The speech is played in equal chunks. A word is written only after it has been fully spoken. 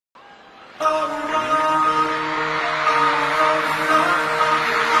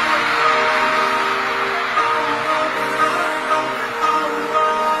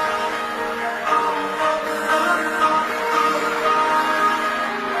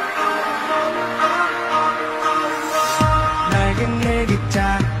내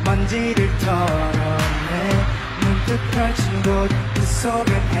깃자 먼지를 털어내 문득 펼친 곳 그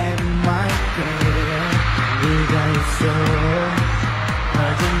속엔 해맑게 네가 있어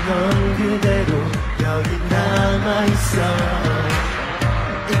아직 넌 그대로 여기 남아있어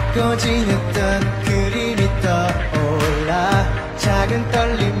잊고 지냈던 그림이 떠올라 작은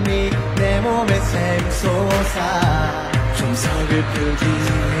떨림이 내 몸에 샘솟아 좀 서글프지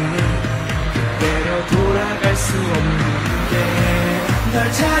그대로 돌아갈 수 없는 널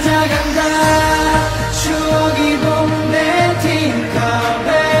찾아간다 추억이 봄내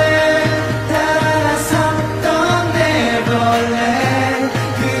틴커벨 따라 나섰던 내 벌레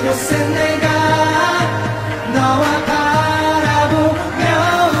그곳에 내가 너와 바라보며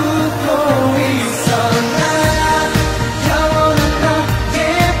웃고 있어 난 영원한 너의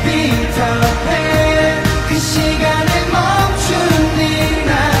피터팬 그 시간에 멈춘 네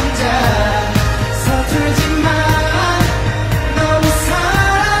남자 서툴지만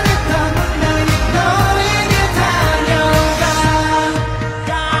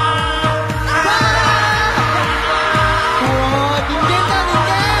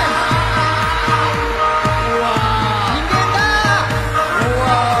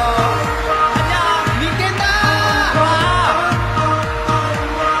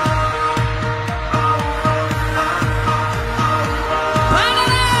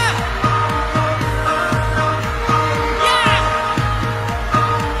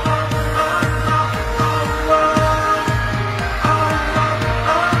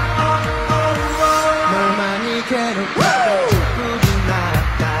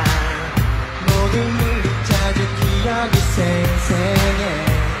생생해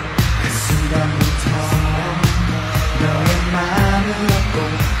그 순간부터 너의 마음을 얻고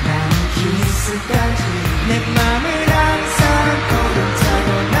난 키스까지 내 맘을 항상 구름 타고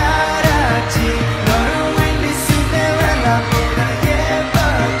날았지 너를 윈디스 때와 나보다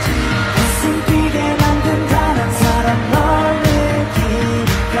예뻤지 가슴 뛰게 만든 단 한 사람 널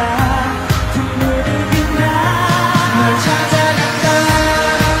느끼니까 눈물이 빛나 널 찾아간다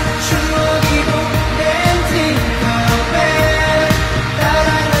추억이 봄낸 팅커벨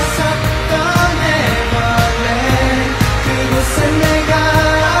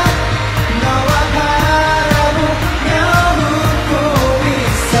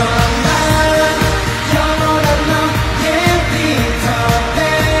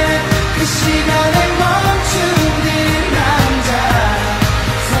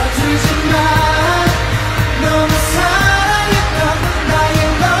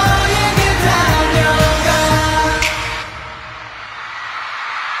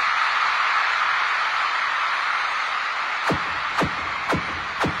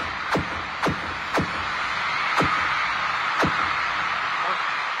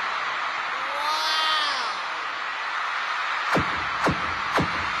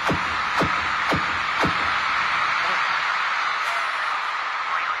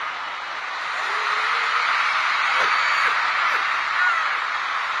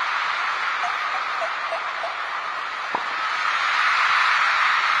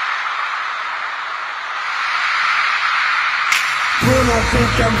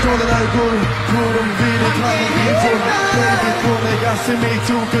분홍빛 감도는 얼굴 구름 위를 가는 기분 그리고 내 가슴이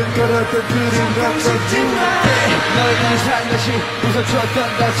두근거렸던 그림 같았지 널 그리 살며시 웃어줬던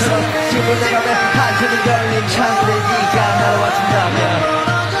것처럼 지금 내 맘에 한숨이 걸린 창문에 네가 날아와준다면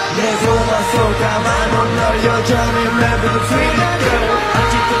내 소망 속 담아놓은 널 여전히 remember the pretty girl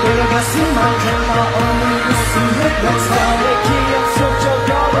아직도 내가 가슴만큼 없는 웃음을 넣어 내 기억 속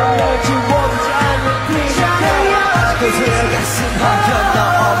저거를 널 지워주지 않는 pretty girl 아직도 새 가슴 한편 나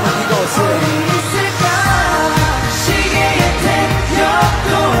없는 이곳을